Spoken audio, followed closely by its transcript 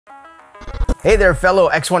Hey there, fellow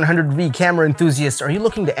X100V camera enthusiasts. Are you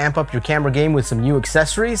looking to amp up your camera game with some new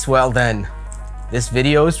accessories? Well then, this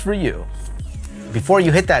video is for you. Before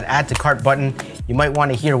you hit that add to cart button, you might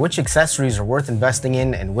want to hear which accessories are worth investing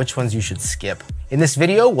in and which ones you should skip. In this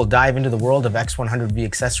video, we'll dive into the world of X100V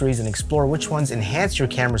accessories and explore which ones enhance your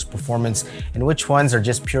camera's performance and which ones are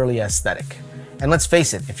just purely aesthetic. And let's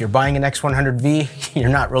face it, if you're buying an X100V, you're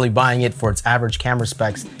not really buying it for its average camera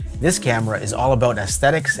specs. This camera is all about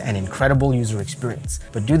aesthetics and incredible user experience.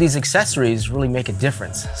 But do these accessories really make a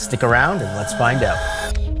difference? Stick around and let's find out.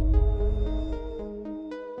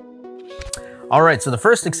 All right, so the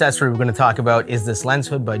first accessory we're gonna talk about is this lens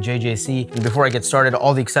hood by JJC. And before I get started,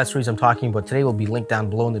 all the accessories I'm talking about today will be linked down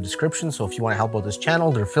below in the description. So if you wanna help out this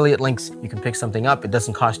channel, they're affiliate links. You can pick something up. It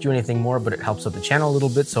doesn't cost you anything more, but it helps out the channel a little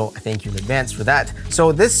bit. So I thank you in advance for that.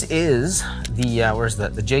 So this is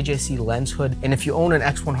the JJC lens hood. And if you own an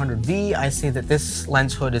X100V, I say that this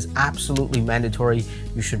lens hood is absolutely mandatory.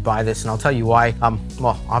 You should buy this, and I'll tell you why.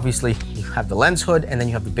 Well, obviously you have the lens hood and then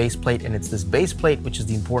you have the base plate, and it's this base plate which is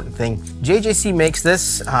the important thing. JJC makes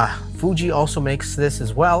this, Fuji also makes this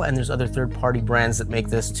as well, and there's other third-party brands that make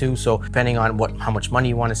this too. So depending on how much money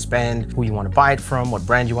you want to spend, who you want to buy it from, what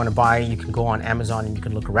brand you want to buy, you can go on Amazon and you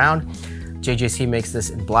can look around. JJC makes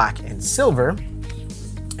this in black and silver.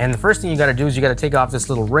 And the first thing you got to do is you got to take off this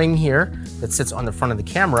little ring here that sits on the front of the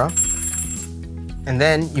camera, and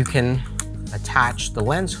then you can attach the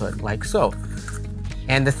lens hood like so.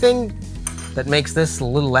 And the thing that makes this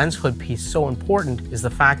little lens hood piece so important is the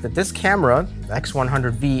fact that this camera, the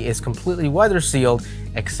X100V, is completely weather sealed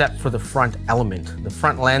except for the front element. The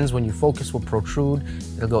front lens, when you focus, will protrude.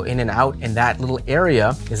 It'll go in and out, and that little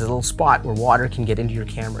area is a little spot where water can get into your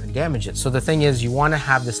camera and damage it. So the thing is, you want to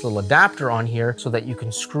have this little adapter on here so that you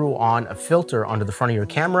can screw on a filter onto the front of your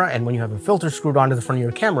camera, and when you have a filter screwed onto the front of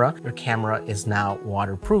your camera is now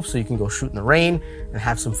waterproof, so you can go shoot in the rain and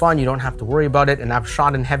have some fun. You don't have to worry about it, and I've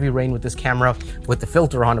shot in heavy rain with this camera with the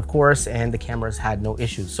filter on, of course, and the camera's had no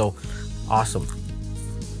issues, so awesome.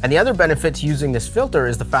 And the other benefit to using this filter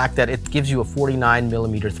is the fact that it gives you a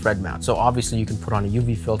 49mm thread mount. So obviously you can put on a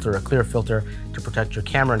UV filter, a clear filter to protect your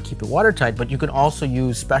camera and keep it watertight, but you can also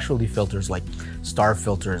use specialty filters like star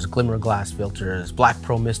filters, glimmer glass filters, black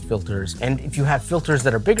pro mist filters. And if you have filters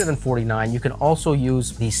that are bigger than 49, you can also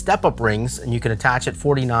use these step-up rings, and you can attach it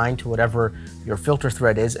 49 to whatever your filter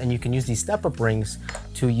thread is, and you can use these step-up rings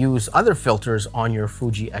to use other filters on your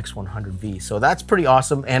Fuji X100V. So that's pretty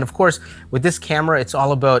awesome. And of course, with this camera, it's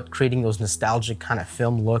all about creating those nostalgic kind of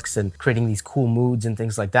film looks and creating these cool moods and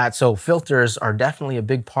things like that. So filters are definitely a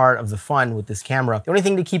big part of the fun with this camera. The only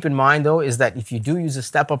thing to keep in mind though is that if you do use a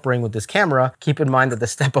step-up ring with this camera, keep in mind that the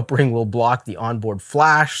step-up ring will block the onboard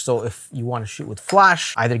flash. So if you want to shoot with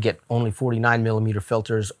flash, either get only 49mm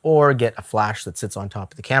filters or get a flash that sits on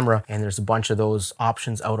top of the camera. And there's a bunch of those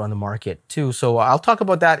options out on the market too. So I'll talk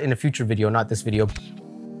about that in a future video, not this video.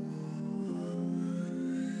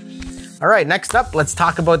 All right, next up, let's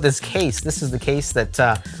talk about this case. This is the case that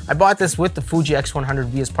I bought this with the Fuji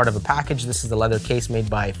X100V as part of a package. This is the leather case made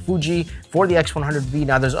by Fuji for the X100V.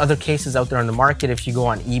 Now, there's other cases out there on the market. If you go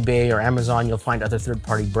on eBay or Amazon, you'll find other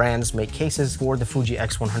third-party brands make cases for the Fuji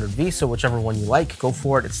X100V. So whichever one you like, go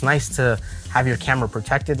for it. It's nice to have your camera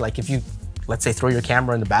protected. Like if you, let's say, throw your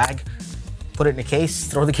camera in the bag, put it in a case,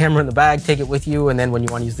 throw the camera in the bag, take it with you, and then when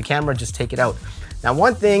you want to use the camera, just take it out. Now,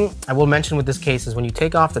 one thing I will mention with this case is when you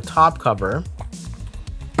take off the top cover,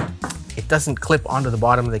 it doesn't clip onto the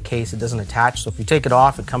bottom of the case. It doesn't attach. So if you take it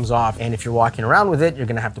off, it comes off. And if you're walking around with it, you're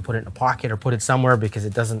gonna have to put it in a pocket or put it somewhere because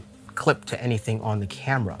it doesn't clip to anything on the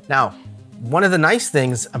camera. Now, one of the nice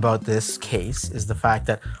things about this case is the fact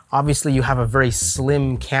that obviously you have a very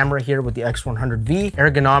slim camera here with the X100V.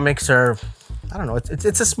 Ergonomics are, I don't know,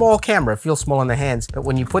 it's a small camera. It feels small in the hands, but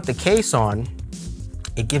when you put the case on,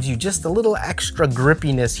 it gives you just a little extra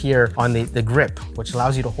grippiness here on the grip, which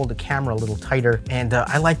allows you to hold the camera a little tighter. And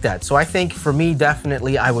I like that. So I think for me,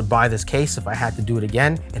 definitely I would buy this case if I had to do it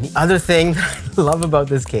again. And the other thing that I love about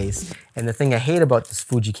this case, and the thing I hate about this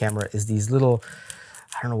Fuji camera, is these little,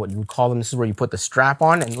 I don't know what you would call them. This is where you put the strap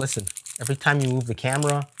on, and listen, every time you move the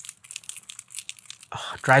camera,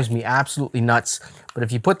 it drives me absolutely nuts. But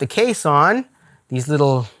if you put the case on, these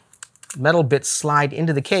little metal bits slide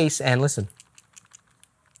into the case, and listen,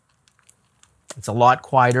 it's a lot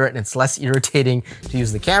quieter and it's less irritating to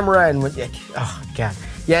use the camera. And when, oh God.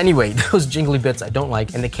 Yeah, anyway, those jingly bits I don't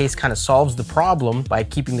like, and the case kind of solves the problem by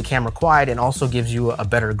keeping the camera quiet and also gives you a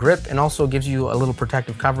better grip and also gives you a little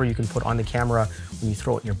protective cover you can put on the camera when you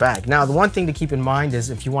throw it in your bag. Now, the one thing to keep in mind is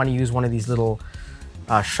if you want to use one of these little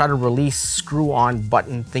shutter release screw-on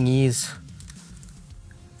button thingies,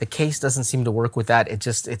 The case doesn't seem to work with that.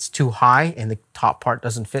 It's too high and the top part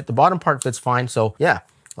doesn't fit. The bottom part fits fine. So yeah,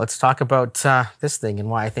 let's talk about this thing and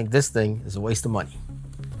why I think this thing is a waste of money.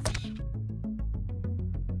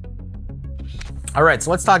 All right, so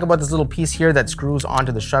let's talk about this little piece here that screws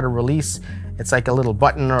onto the shutter release. It's like a little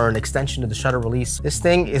button or an extension to the shutter release. This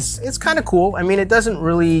thing it's kind of cool. I mean, it doesn't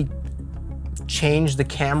really change the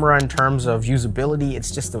camera in terms of usability.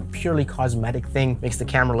 It's just a purely cosmetic thing. Makes the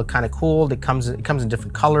camera look kind of cool. It comes in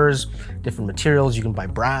different colors, different materials. You can buy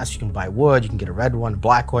brass, you can buy wood, you can get a red one, a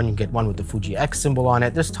black one, you can get one with the Fuji X symbol on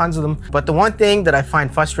it. There's tons of them. But the one thing that I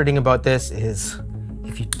find frustrating about this is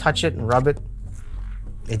if you touch it and rub it,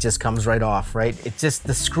 it just comes right off, right? It's just,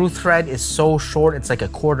 the screw thread is so short, it's like a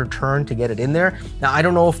quarter turn to get it in there. Now, I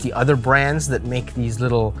don't know if the other brands that make these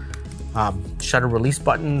little shutter release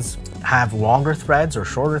buttons have longer threads or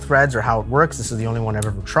shorter threads or how it works. This is the only one I've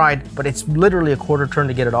ever tried, but it's literally a quarter turn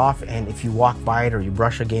to get it off. And if you walk by it or you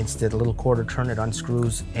brush against it, a little quarter turn, it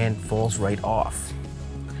unscrews and falls right off.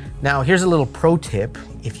 Now, here's a little pro tip.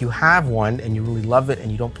 If you have one and you really love it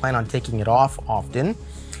and you don't plan on taking it off often,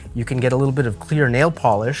 you can get a little bit of clear nail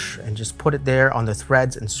polish and just put it there on the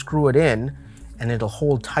threads and screw it in and it'll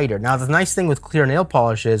hold tighter. Now, the nice thing with clear nail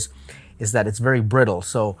polish is that it's very brittle.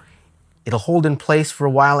 So it'll hold in place for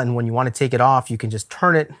a while, and when you want to take it off, you can just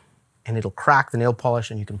turn it and it'll crack the nail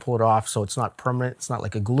polish and you can pull it off. So it's not permanent. It's not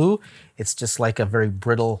like a glue. It's just like a very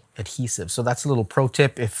brittle adhesive. So that's a little pro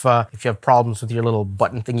tip if you have problems with your little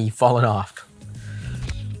button thingy falling off.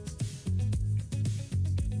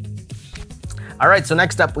 All right, so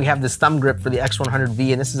next up we have this thumb grip for the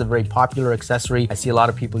X100V, and this is a very popular accessory. I see a lot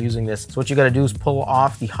of people using this. So what you gotta do is pull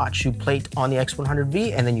off the hot shoe plate on the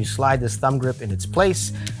X100V, and then you slide this thumb grip in its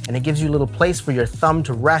place, and it gives you a little place for your thumb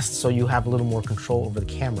to rest so you have a little more control over the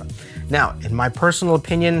camera. Now, in my personal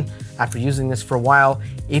opinion, after using this for a while,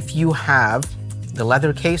 if you have the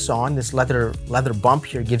leather case on, this leather bump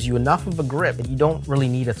here gives you enough of a grip that you don't really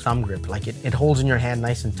need a thumb grip. Like it holds in your hand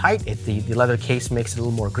nice and tight. The leather case makes it a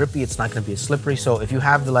little more grippy. It's not gonna be as slippery. So if you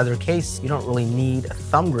have the leather case, you don't really need a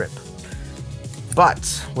thumb grip. But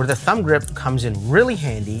where the thumb grip comes in really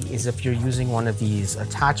handy is if you're using one of these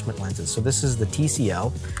attachment lenses. So this is the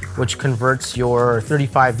TCL, which converts your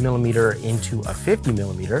 35mm into a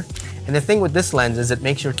 50mm. And the thing with this lens is it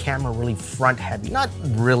makes your camera really front heavy. Not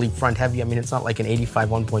really front heavy, I mean, it's not like an 85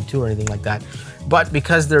 1.2 or anything like that. But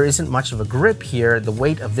because there isn't much of a grip here, the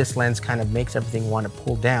weight of this lens kind of makes everything want to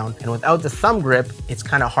pull down. And without the thumb grip, it's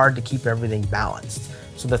kind of hard to keep everything balanced.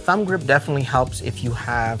 So the thumb grip definitely helps if you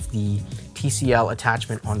have the TCL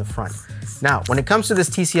attachment on the front. Now, when it comes to this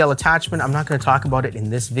TCL attachment, I'm not going to talk about it in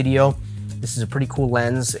this video. This is a pretty cool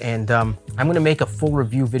lens, and I'm going to make a full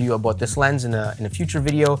review video about this lens in a future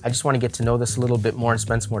video. I just want to get to know this a little bit more and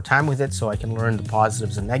spend some more time with it so I can learn the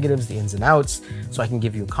positives and negatives, the ins and outs, so I can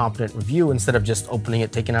give you a competent review instead of just opening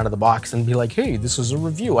it, taking it out of the box and be like, hey, this is a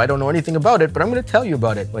review. I don't know anything about it, but I'm going to tell you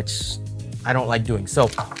about it, which I don't like doing. So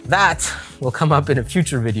that will come up in a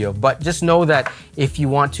future video, but just know that if you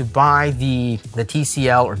want to buy the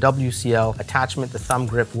TCL or WCL attachment, the thumb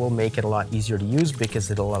grip will make it a lot easier to use because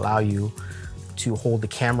it'll allow you to hold the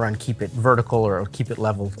camera and keep it vertical or keep it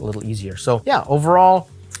level a little easier. So yeah, overall,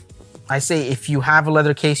 I say if you have a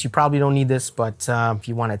leather case, you probably don't need this, but if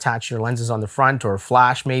you want to attach your lenses on the front or a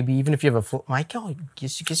flash, maybe even if you have I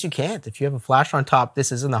guess you can't. If you have a flash on top,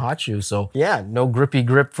 this isn't the hot shoe. So yeah, no grippy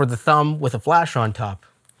grip for the thumb with a flash on top.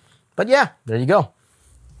 But yeah, there you go.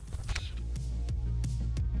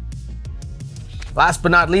 Last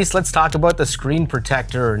but not least, let's talk about the screen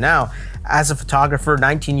protector. Now, as a photographer,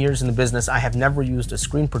 19 years in the business, I have never used a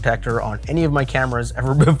screen protector on any of my cameras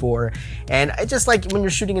ever before. And it's just like when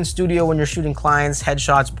you're shooting in studio, when you're shooting clients,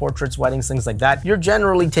 headshots, portraits, weddings, things like that, you're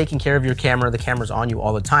generally taking care of your camera. The camera's on you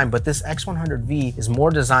all the time. But this X100V is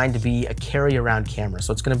more designed to be a carry-around camera.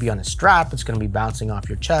 So it's gonna be on a strap, it's gonna be bouncing off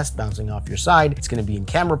your chest, bouncing off your side, it's gonna be in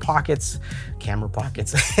camera pockets,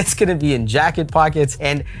 it's gonna be in jacket pockets.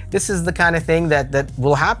 And this is the kind of thing that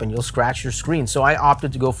will happen. You'll scratch your screen. So I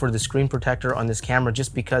opted to go for the screen protector on this camera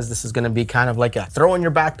just because this is going to be kind of like a throw in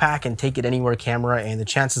your backpack and take it anywhere camera, and the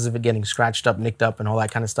chances of it getting scratched up, nicked up, and all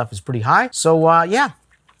that kind of stuff is pretty high. So yeah,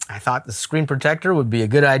 I thought the screen protector would be a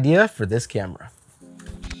good idea for this camera.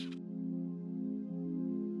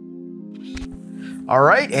 All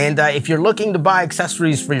right, and if you're looking to buy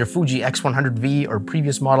accessories for your Fuji X100V or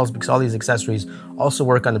previous models, because all these accessories also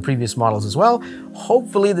work on the previous models as well,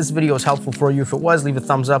 hopefully this video is helpful for you. If it was, leave a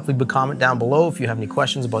thumbs up, leave a comment down below if you have any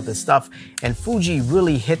questions about this stuff. And Fuji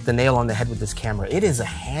really hit the nail on the head with this camera. It is a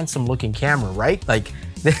handsome looking camera, right? Like,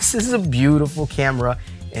 this is a beautiful camera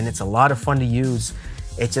and it's a lot of fun to use.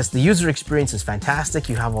 It's just the user experience is fantastic.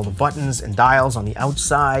 You have all the buttons and dials on the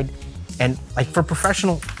outside. And like for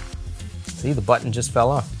professional, see, the button just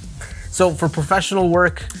fell off. So for professional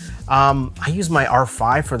work, I use my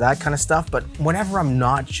R5 for that kind of stuff, but whenever I'm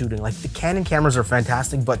not shooting, like the Canon cameras are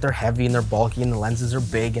fantastic, but they're heavy and they're bulky and the lenses are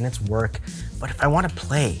big and it's work. But if I want to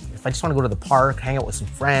play, if I just want to go to the park, hang out with some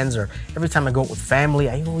friends, or every time I go out with family,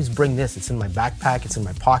 I always bring this. It's in my backpack, it's in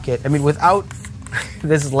my pocket. I mean, without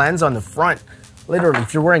this lens on the front, literally,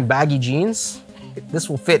 if you're wearing baggy jeans, this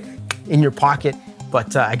will fit in your pocket.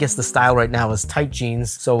 But I guess the style right now is tight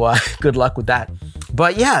jeans, so good luck with that.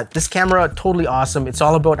 But yeah, this camera, totally awesome. It's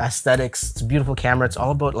all about aesthetics. It's a beautiful camera. It's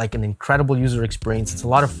all about like an incredible user experience. It's a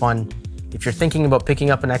lot of fun. If you're thinking about picking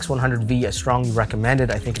up an X100V, I strongly recommend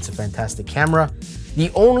it. I think it's a fantastic camera. The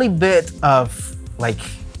only bit of like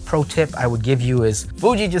pro tip I would give you is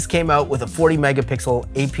Fuji just came out with a 40 megapixel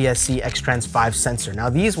APS-C X-Trans 5 sensor. Now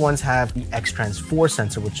these ones have the X-Trans 4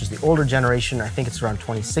 sensor, which is the older generation. I think it's around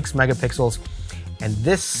 26 megapixels. And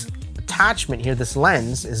this attachment here, this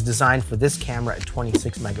lens, is designed for this camera at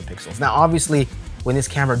 26 megapixels. Now, obviously, when this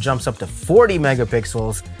camera jumps up to 40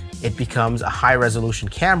 megapixels, it becomes a high resolution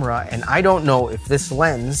camera. And I don't know if this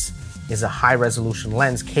lens is a high resolution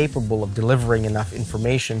lens capable of delivering enough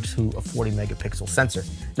information to a 40 megapixel sensor.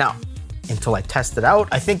 Now, until I test it out,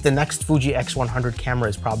 I think the next Fuji X100 camera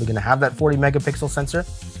is probably gonna have that 40 megapixel sensor.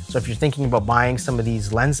 So if you're thinking about buying some of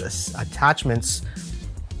these lens attachments,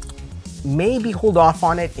 maybe hold off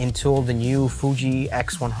on it until the new Fuji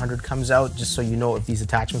X100 comes out, just so you know if these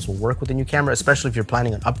attachments will work with the new camera, especially if you're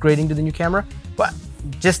planning on upgrading to the new camera. But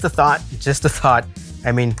just a thought, just a thought.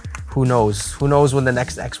 I mean, who knows? Who knows when the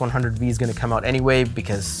next X100V is gonna come out anyway,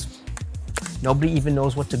 because nobody even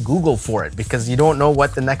knows what to Google for it, because you don't know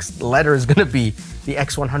what the next letter is gonna be. The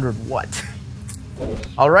X100 what?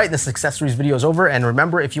 All right, this accessories video is over. And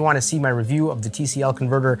remember, if you want to see my review of the TCL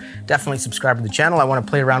converter, definitely subscribe to the channel. I want to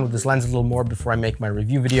play around with this lens a little more before I make my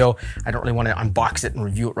review video. I don't really want to unbox it and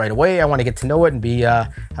review it right away. I want to get to know it and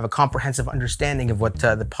have a comprehensive understanding of what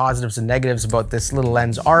the positives and negatives about this little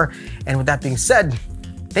lens are. And with that being said,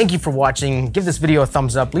 thank you for watching. Give this video a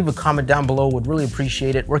thumbs up. Leave a comment down below. Would really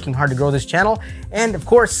appreciate it. Working hard to grow this channel. And of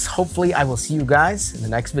course, hopefully I will see you guys in the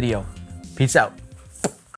next video. Peace out.